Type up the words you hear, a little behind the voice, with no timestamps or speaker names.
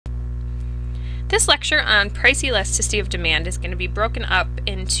This lecture on price elasticity of demand is going to be broken up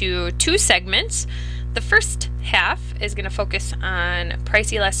into two segments. The first half is going to focus on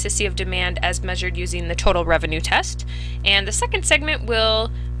price elasticity of demand as measured using the total revenue test, and the second segment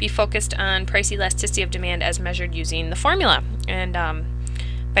will be focused on price elasticity of demand as measured using the formula. And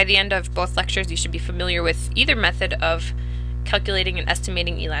by the end of both lectures, you should be familiar with either method of calculating and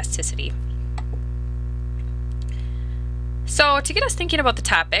estimating elasticity. So to get us thinking about the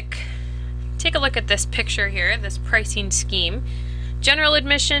topic, take a look at this picture here, this pricing scheme. General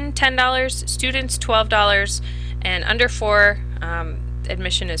admission, $10, students, $12, and under 4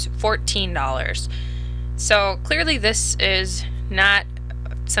 admission is $14. So clearly this is not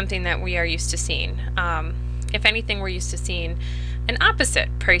something that we are used to seeing. If anything, we're used to seeing an opposite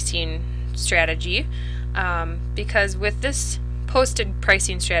pricing strategy, because with this posted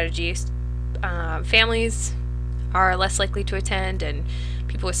pricing strategy, families are less likely to attend, and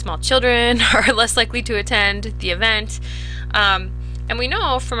people with small children are less likely to attend the event. And we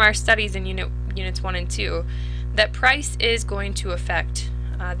know from our studies in units 1 and 2 that price is going to affect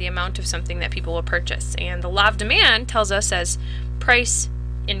the amount of something that people will purchase. And the law of demand tells us as price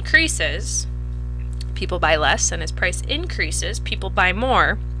increases, people buy less, and as price increases, people buy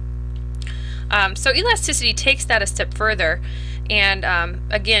more. So elasticity takes that a step further and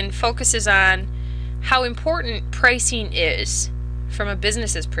again focuses on how important pricing is from a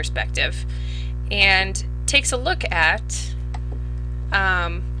business's perspective, and takes a look at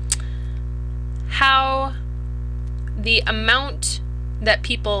how the amount that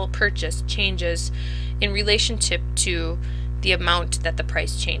people purchase changes in relationship to the amount that the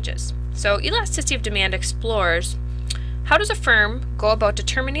price changes. So elasticity of demand explores how does a firm go about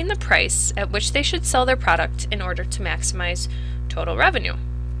determining the price at which they should sell their product in order to maximize total revenue.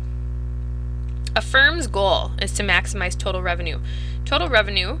 A firm's goal is to maximize total revenue. Total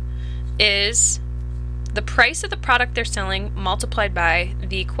revenue is the price of the product they're selling multiplied by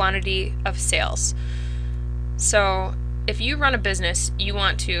the quantity of sales. So if you run a business, you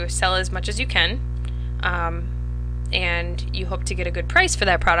want to sell as much as you can, and you hope to get a good price for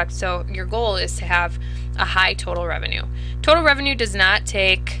that product. So your goal is to have a high total revenue. Total revenue does not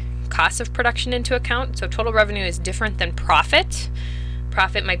take cost of production into account, so total revenue is different than profit.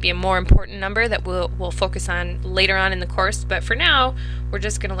 Profit might be a more important number that we'll focus on later on in the course, but for now we're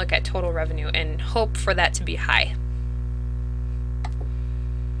just going to look at total revenue and hope for that to be high.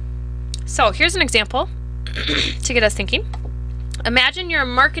 So here's an example to get us thinking. Imagine you're a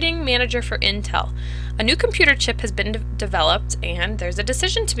marketing manager for Intel. A new computer chip has been developed and there's a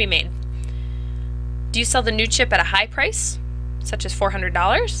decision to be made. Do you sell the new chip at a high price, such as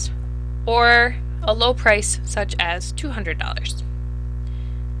 $400, or a low price, such as $200?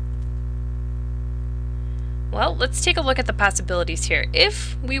 Well, let's take a look at the possibilities here.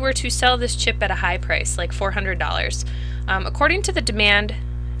 If we were to sell this chip at a high price, like $400, according to the demand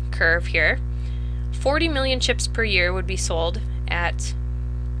curve here, 40 million chips per year would be sold at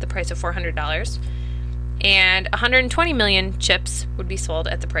the price of $400, and 120 million chips would be sold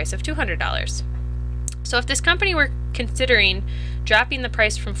at the price of $200. So if this company were considering dropping the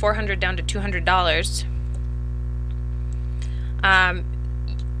price from $400 down to $200,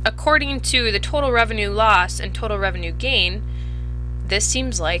 according to the total revenue loss and total revenue gain, this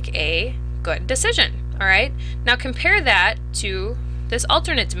seems like a good decision. All right, now compare that to this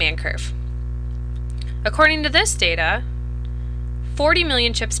alternate demand curve. According to this data, 40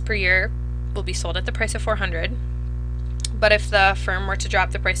 million chips per year will be sold at the price of $400, but if the firm were to drop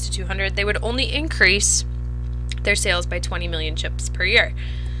the price to $200, they would only increase their sales by 20 million chips per year.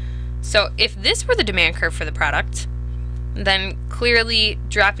 So if this were the demand curve for the product, then clearly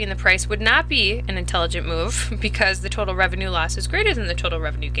dropping the price would not be an intelligent move because the total revenue loss is greater than the total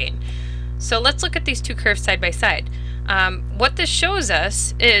revenue gain. So let's look at these two curves side by side. What this shows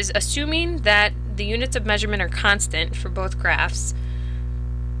us is, assuming that the units of measurement are constant for both graphs,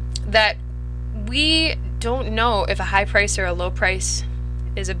 that we don't know if a high price or a low price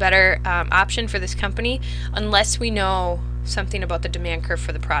is a better option for this company unless we know something about the demand curve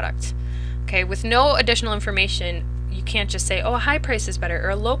for the product. Okay, with no additional information, you can't just say, oh, a high price is better or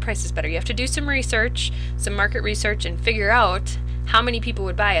a low price is better. You have to do some research, some market research, and figure out how many people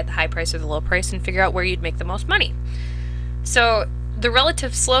would buy at the high price or the low price, and figure out where you'd make the most money. So the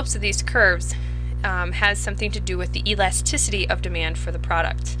relative slopes of these curves has something to do with the elasticity of demand for the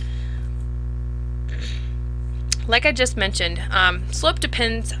product. Like I just mentioned, slope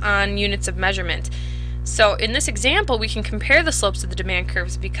depends on units of measurement. So in this example, we can compare the slopes of the demand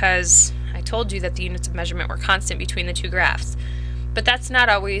curves because I told you that the units of measurement were constant between the two graphs. But that's not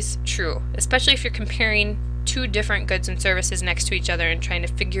always true, especially if you're comparing two different goods and services next to each other and trying to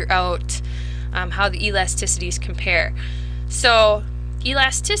figure out how the elasticities compare. So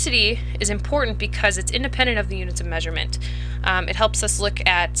elasticity is important because it's independent of the units of measurement. It helps us look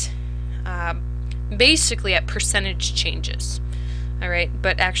at basically at percentage changes. All right,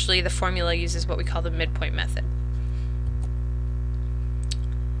 but actually the formula uses what we call the midpoint method.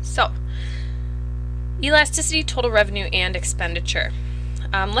 So elasticity, total revenue, and expenditure.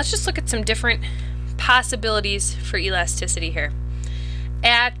 Let's just look at some different possibilities for elasticity here.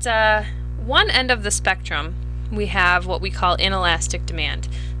 At one end of the spectrum, we have what we call inelastic demand.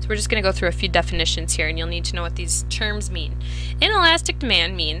 So we're just going to go through a few definitions here, and you'll need to know what these terms mean. Inelastic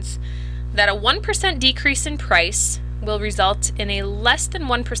demand means that a 1% decrease in price will result in a less than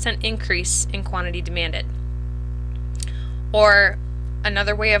 1% increase in quantity demanded. Or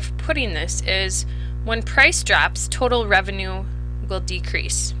another way of putting this is when price drops, total revenue will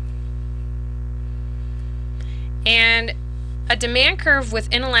decrease. And a demand curve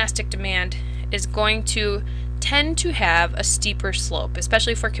with inelastic demand is going to tend to have a steeper slope,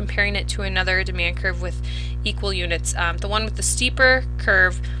 especially if we're comparing it to another demand curve with equal units. The one with the steeper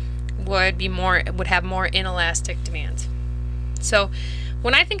curve would have more inelastic demand. So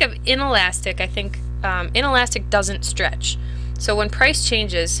when I think of inelastic, I think inelastic doesn't stretch. So when price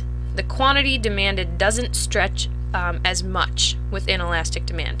changes, the quantity demanded doesn't stretch as much with inelastic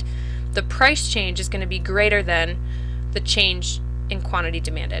demand. The price change is going to be greater than the change in quantity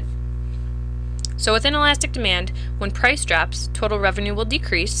demanded. So with inelastic demand, when price drops, total revenue will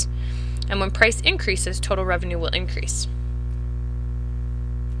decrease, and when price increases, total revenue will increase.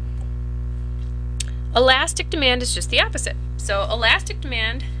 Elastic demand is just the opposite. So elastic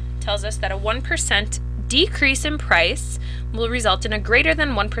demand tells us that a 1% decrease in price will result in a greater than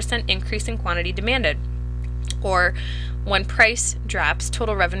 1% increase in quantity demanded. Or when price drops,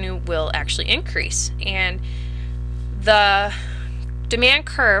 total revenue will actually increase. And the demand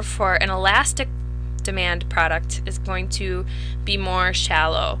curve for an elastic demand product is going to be more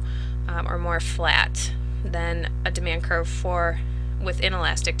shallow or more flat than a demand curve with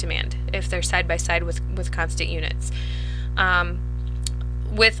inelastic demand if they're side by side with constant units.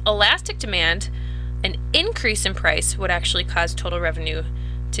 With elastic demand, an increase in price would actually cause total revenue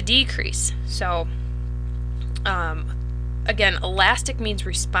to decrease. So again, elastic means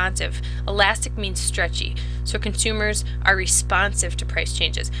responsive. Elastic means stretchy. So consumers are responsive to price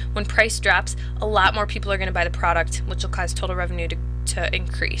changes. When price drops, a lot more people are going to buy the product, which will cause total revenue to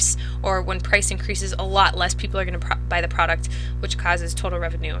increase. Or when price increases, a lot less people are going to buy the product, which causes total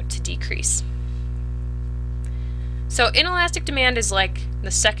revenue to decrease. So inelastic demand is like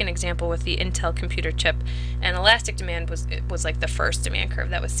the second example with the Intel computer chip, and elastic demand was like the first demand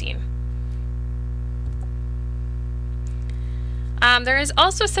curve that was seen. There is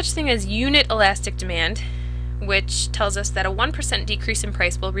also such thing as unit elastic demand, which tells us that a 1% decrease in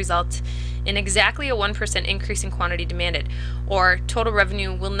price will result in exactly a 1% increase in quantity demanded, or total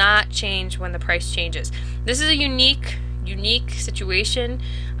revenue will not change when the price changes. This is a unique situation,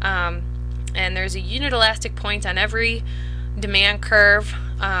 and there's a unit elastic point on every demand curve,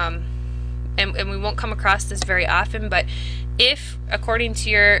 and we won't come across this very often, but if, according to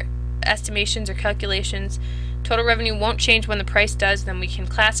your estimations or calculations, total revenue won't change when the price does, then we can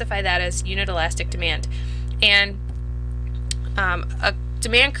classify that as unit elastic demand. And a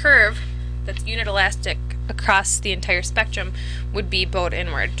demand curve that's unit elastic across the entire spectrum would be bowed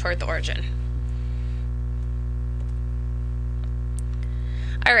inward toward the origin.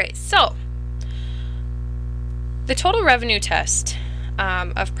 Alright, so the total revenue test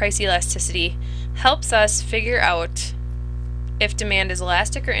of price elasticity helps us figure out if demand is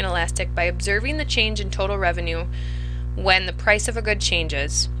elastic or inelastic by observing the change in total revenue when the price of a good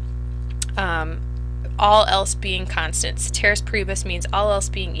changes, all else being constant. Ceteris paribus means all else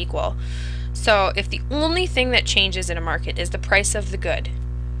being equal. So if the only thing that changes in a market is the price of the good,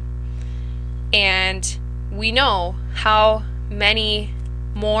 and we know how many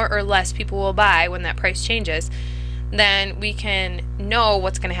more or less people will buy when that price changes, then we can know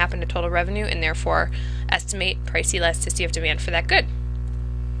what's going to happen to total revenue and therefore estimate price elasticity of demand for that good.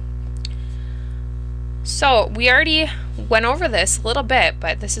 So we already went over this a little bit,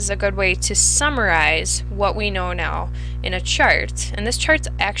 but this is a good way to summarize what we know now in a chart. And this chart's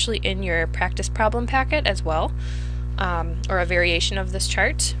actually in your practice problem packet as well, or a variation of this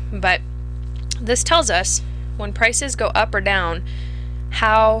chart. But this tells us when prices go up or down,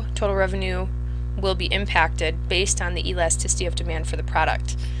 how total revenue will be impacted based on the elasticity of demand for the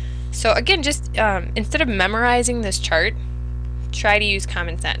product. So again, just instead of memorizing this chart, try to use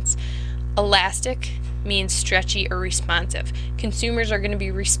common sense. Elastic means stretchy or responsive. Consumers are going to be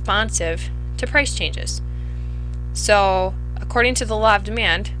responsive to price changes. So according to the law of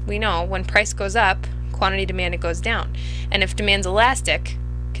demand, we know when price goes up, quantity demanded goes down. And if demand's elastic,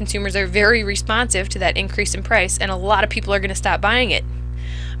 consumers are very responsive to that increase in price, and a lot of people are going to stop buying it.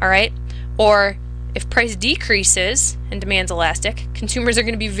 All right? Or if price decreases and demand's elastic, consumers are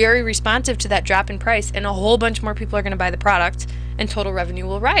going to be very responsive to that drop in price, and a whole bunch more people are going to buy the product, and total revenue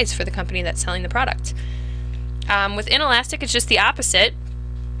will rise for the company that's selling the product. With inelastic, it's just the opposite,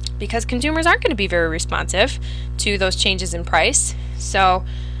 because consumers aren't going to be very responsive to those changes in price. So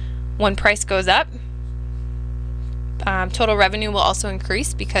when price goes up, total revenue will also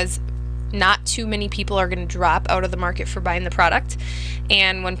increase, because not too many people are going to drop out of the market for buying the product.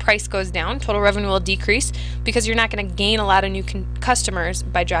 And when price goes down, total revenue will decrease, because you're not going to gain a lot of new customers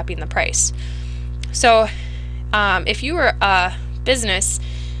by dropping the price. So if you were a business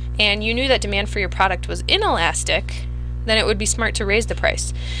and you knew that demand for your product was inelastic, then it would be smart to raise the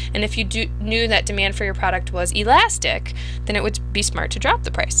price. And if you knew that demand for your product was elastic, then it would be smart to drop the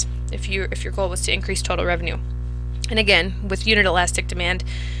price if your goal was to increase total revenue. And again, with unit elastic demand,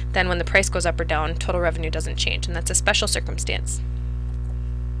 then when the price goes up or down, total revenue doesn't change, and that's a special circumstance.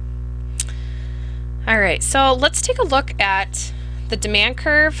 All right, so let's take a look at the demand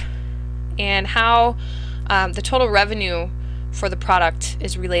curve and how the total revenue for the product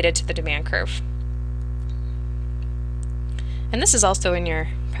is related to the demand curve. And this is also in your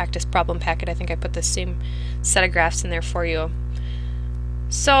practice problem packet. I think I put the same set of graphs in there for you.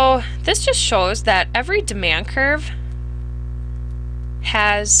 So this just shows that every demand curve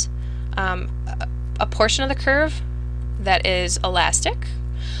has a portion of the curve that is elastic,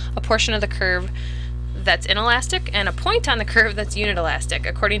 a portion of the curve that's inelastic, and a point on the curve that's unit elastic,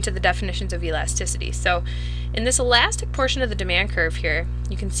 according to the definitions of elasticity. So in this elastic portion of the demand curve here,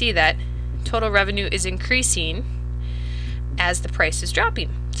 you can see that total revenue is increasing as the price is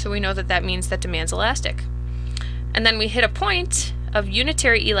dropping. So we know that that means that demand's elastic. And then we hit a point of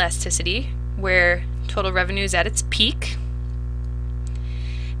unitary elasticity where total revenue is at its peak.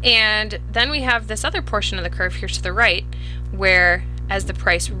 And then we have this other portion of the curve here to the right, where as the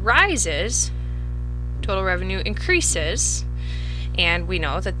price rises, total revenue increases, and we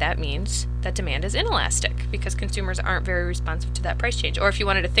know that that means that demand is inelastic, because consumers aren't very responsive to that price change. Or if you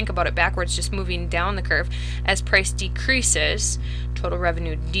wanted to think about it backwards, just moving down the curve, as price decreases, total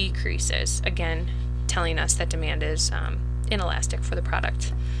revenue decreases, again telling us that demand is inelastic for the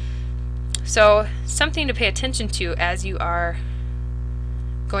product. So something to pay attention to as you are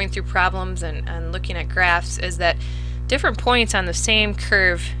going through problems and looking at graphs is that different points on the same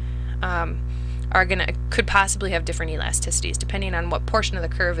curve could possibly have different elasticities depending on what portion of the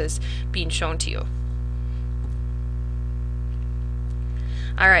curve is being shown to you.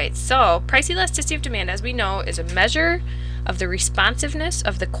 Alright, so price elasticity of demand, as we know, is a measure of the responsiveness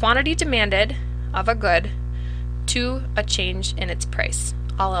of the quantity demanded of a good to a change in its price,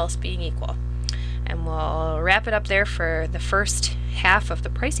 all else being equal. And we'll wrap it up there for the first half of the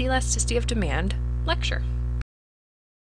price elasticity of demand lecture.